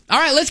All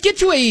right, let's get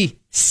to a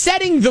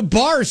setting the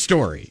bar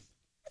story.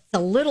 It's a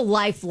little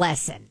life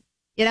lesson,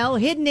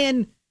 hidden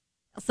in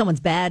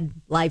someone's bad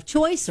life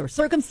choice or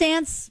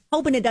circumstance,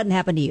 hoping it doesn't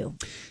happen to you.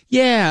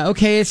 Yeah,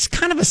 okay. It's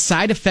kind of a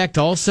side effect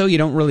also you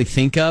don't really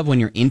think of when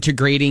you're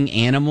integrating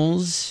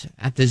animals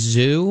at the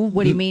zoo.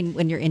 What do you mean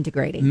when you're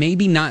integrating?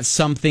 Maybe not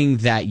something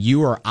that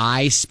you or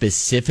I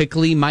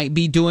specifically might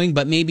be doing,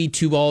 but maybe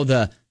to all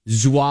the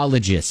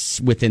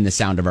zoologists within the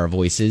sound of our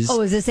voices.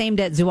 Oh, is this aimed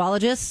at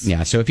zoologists?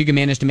 Yeah, so if you can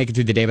manage to make it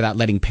through the day without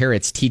letting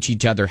parrots teach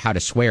each other how to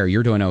swear,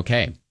 you're doing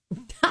okay.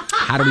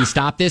 How do we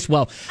stop this?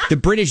 Well, the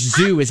British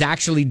Zoo is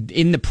actually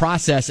in the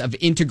process of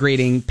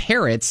integrating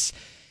parrots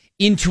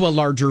into a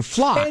larger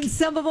flock. And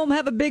some of them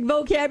have a big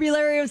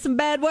vocabulary of some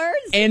bad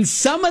words? And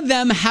some of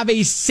them have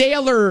a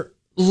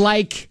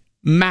sailor-like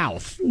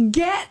mouth.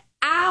 Get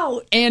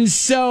out! And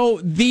so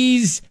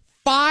these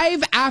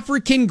 5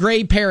 African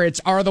gray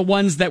parrots are the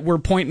ones that we're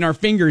pointing our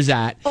fingers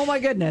at. Oh, my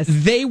goodness.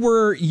 They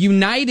were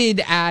united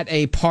at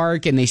a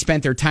park, and they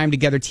spent their time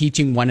together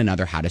teaching one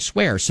another how to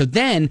swear. So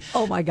then...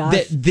 Oh, my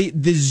gosh.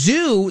 The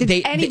zoo...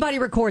 Did anybody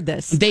record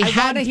this? I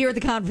want to hear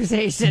the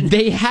conversation.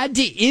 They had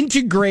to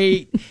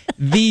integrate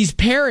these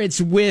parrots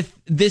with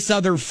this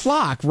other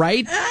flock,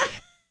 right?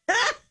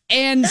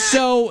 And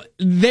so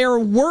they're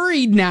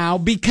worried now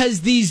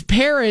because these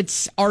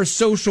parrots are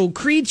social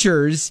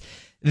creatures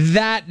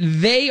that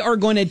they are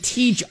going to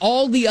teach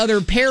all the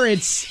other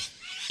parrots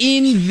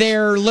in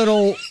their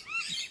little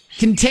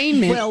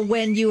containment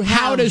when you have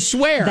how to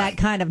swear. That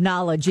kind of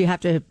knowledge, you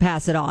have to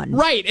pass it on.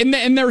 Right.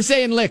 And they're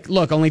saying,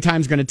 look, only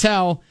time's going to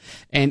tell.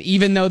 And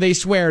even though they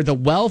swear, the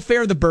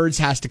welfare of the birds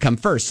has to come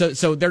first.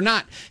 So they're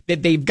not,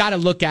 that they've got to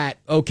look at,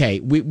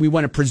 okay, we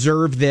want to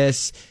preserve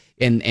this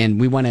and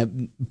we want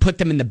to put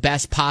them in the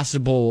best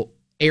possible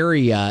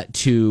area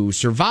to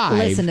survive.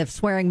 Listen, if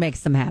swearing makes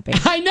them happy.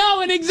 I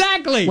know, and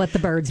exactly. Let the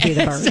birds be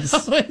the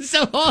birds.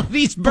 So all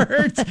these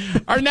birds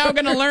are now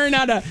going to learn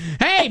how to,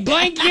 hey,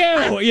 blank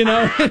you,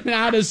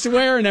 how to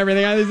swear and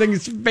everything. I think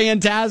it's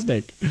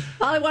fantastic.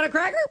 Polly, want a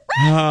cracker?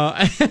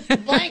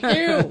 Blank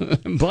you.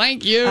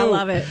 Blank you. I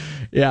love it.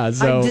 Yeah,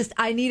 so.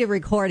 I need a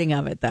recording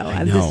of it, though.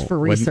 I know. Just for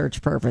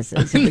research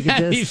purposes. If we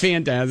could just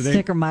fantastic.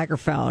 stick a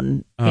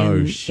microphone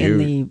in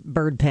the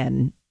bird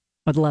pen.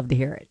 I'd love to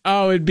hear it.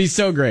 Oh, it'd be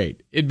so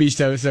great. It'd be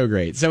so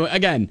great. So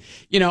again,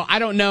 I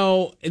don't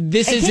know.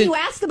 This isn't. Can you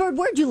ask the bird,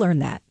 where'd you learn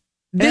that?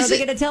 They're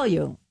going to tell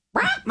you.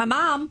 My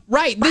mom.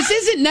 Right. This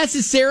isn't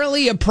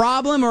necessarily a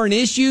problem or an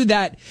issue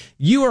that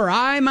you or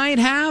I might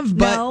have,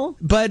 but no.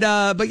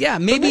 But yeah,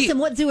 maybe. But listen,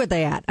 what zoo are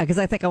they at? Because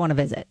I think I want to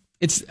visit.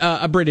 It's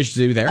a British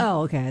zoo there.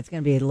 Oh, okay. It's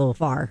going to be a little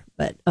far,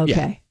 but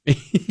okay.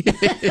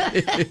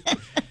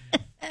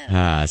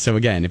 Yeah. So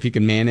again, if you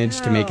can manage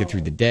to make it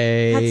through the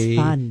day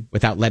that's fun.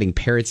 Without letting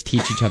parrots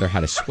teach each other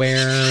how to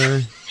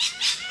swear.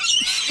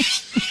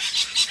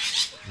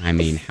 I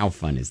mean, how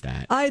fun is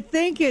that? I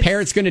think it's...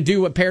 Parrots going to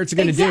do what parrots are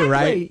going to do,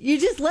 right? You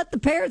just let the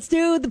parrots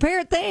do the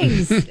parrot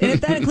things. And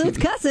if that includes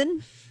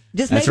cussing,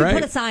 just maybe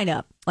put a sign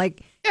up.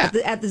 Like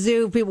at the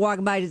zoo, people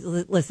walking by, just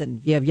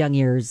listen, you have young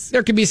ears.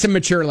 There could be some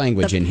mature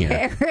language in here.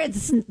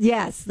 Parrots,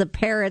 yes, the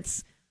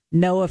parrots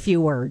know a few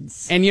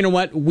words. And you know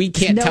what? We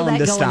can't tell them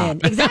to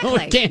stop. Exactly.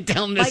 We can't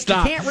tell them to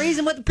stop. You can't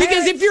reason with the parrot.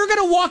 Because if you're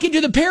going to walk into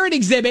the parrot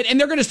exhibit and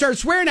they're going to start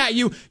swearing at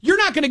you, you're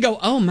not going to go,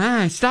 oh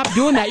my, stop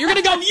doing that. You're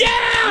going to go,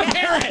 yeah,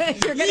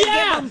 parrot. You're gonna give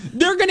them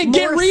they're going to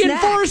get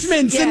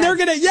reinforcements and they're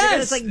going to,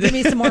 It's like, give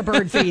me some more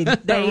bird feed.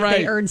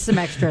 They earned some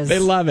extras. They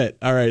love it.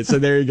 All right. So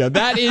there you go.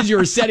 That is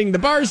your Setting the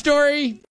Bar story.